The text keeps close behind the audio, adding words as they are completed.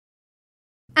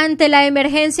Ante la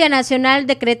emergencia nacional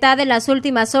decretada en las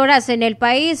últimas horas en el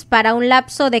país para un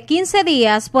lapso de 15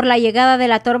 días por la llegada de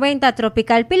la tormenta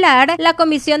tropical Pilar, la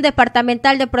Comisión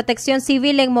Departamental de Protección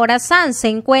Civil en Morazan se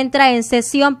encuentra en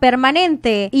sesión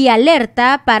permanente y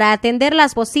alerta para atender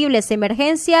las posibles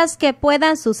emergencias que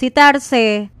puedan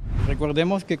suscitarse.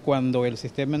 Recordemos que cuando el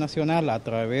Sistema Nacional, a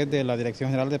través de la Dirección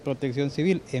General de Protección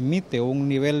Civil, emite un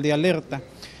nivel de alerta,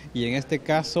 y en este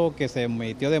caso que se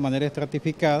emitió de manera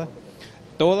estratificada,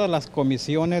 todas las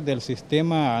comisiones del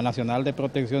Sistema Nacional de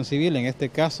Protección Civil, en este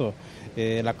caso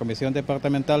la Comisión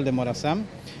Departamental de Morazan,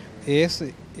 es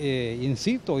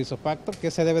incito hizo pacto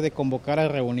que se debe de convocar a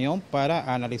reunión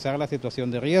para analizar la situación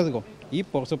de riesgo y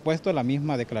por supuesto la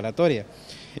misma declaratoria.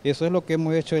 Eso es lo que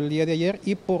hemos hecho el día de ayer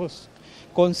y por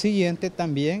consiguiente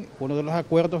también uno de los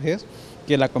acuerdos es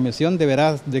que la comisión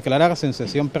deberá declararse en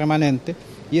sesión permanente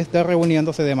y estar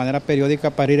reuniéndose de manera periódica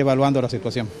para ir evaluando la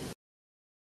situación.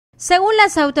 Según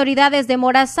las autoridades de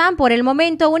Morazan, por el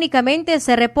momento únicamente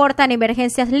se reportan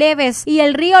emergencias leves y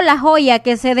el río La Joya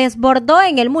que se desbordó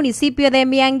en el municipio de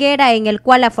Mianguera, en el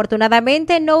cual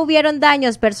afortunadamente no hubieron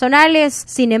daños personales.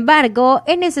 Sin embargo,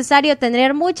 es necesario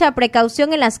tener mucha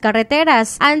precaución en las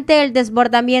carreteras ante el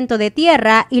desbordamiento de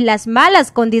tierra y las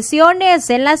malas condiciones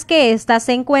en las que éstas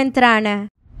se encuentran.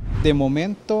 De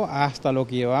momento, hasta lo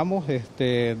que llevamos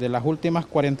de las últimas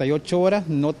 48 horas,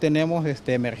 no tenemos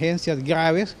emergencias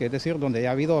graves, es decir, donde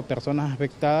ha habido personas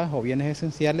afectadas o bienes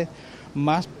esenciales,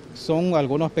 más son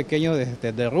algunos pequeños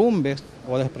derrumbes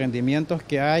o desprendimientos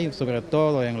que hay, sobre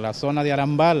todo en la zona de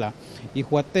Arambala y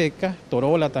Huateca,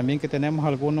 Torola también que tenemos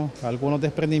algunos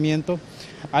desprendimientos,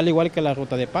 al igual que la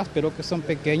Ruta de Paz, pero que son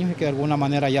pequeños y que de alguna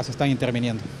manera ya se están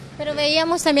interviniendo. Pero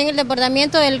veíamos también el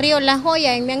desbordamiento del río La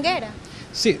Joya en Mianguera.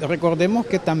 Sí, recordemos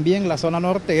que también la zona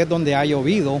norte es donde ha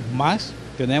llovido más,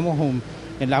 tenemos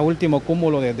en el último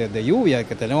cúmulo de lluvia,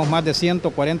 que tenemos más de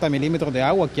 140 milímetros de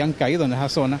agua que han caído en esa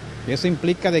zona, y eso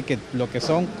implica de que lo que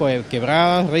son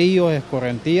quebradas, ríos,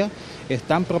 escorrentías,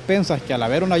 están propensas que al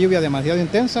haber una lluvia demasiado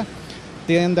intensa,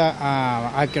 tienda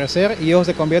a crecer y eso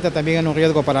se convierte también en un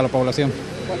riesgo para la población.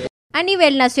 A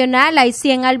nivel nacional hay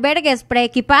 100 albergues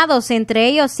preequipados, entre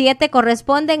ellos 7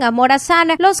 corresponden a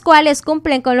Morazan, los cuales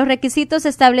cumplen con los requisitos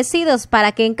establecidos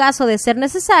para que en caso de ser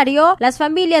necesario, las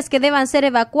familias que deban ser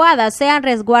evacuadas sean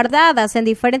resguardadas en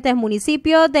diferentes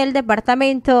municipios del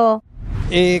departamento.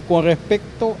 Con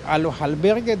respecto a los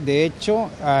albergues, de hecho,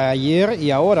 ayer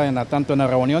y ahora, tanto en la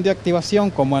reunión de activación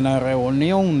como en la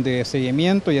reunión de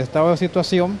seguimiento y estado de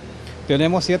situación,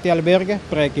 tenemos 7 albergues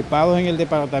preequipados en el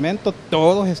departamento,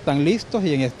 todos están listos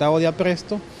y en estado de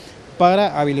apresto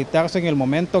para habilitarse en el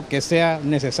momento que sea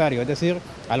necesario, es decir,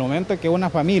 al momento que una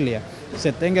familia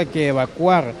se tenga que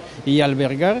evacuar y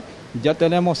albergar, ya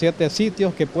tenemos 7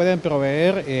 sitios que pueden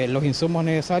proveer los insumos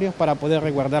necesarios para poder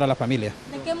resguardar a la familia.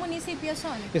 ¿De qué municipios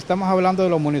son? Estamos hablando de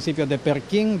los municipios de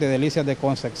Perquín, de Delicias de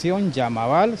Concepción,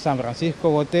 Yamabal, San Francisco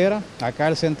Gotera, acá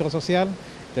el Centro Social.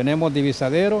 Tenemos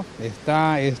Divisadero,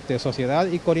 está Sociedad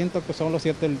y Corinto, que son los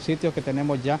 7 sitios que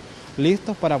tenemos ya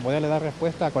listos para poderle dar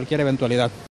respuesta a cualquier eventualidad.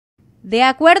 De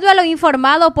acuerdo a lo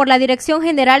informado por la Dirección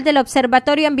General del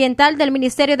Observatorio Ambiental del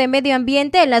Ministerio de Medio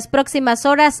Ambiente, en las próximas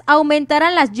horas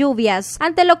aumentarán las lluvias,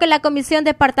 ante lo que la Comisión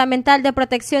Departamental de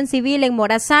Protección Civil en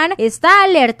Morazan está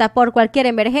alerta por cualquier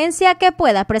emergencia que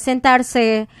pueda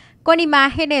presentarse. Con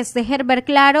imágenes de Herbert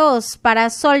Claros, para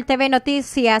Sol TV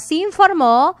Noticias,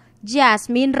 informó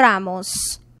Yasmin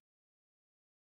Ramos.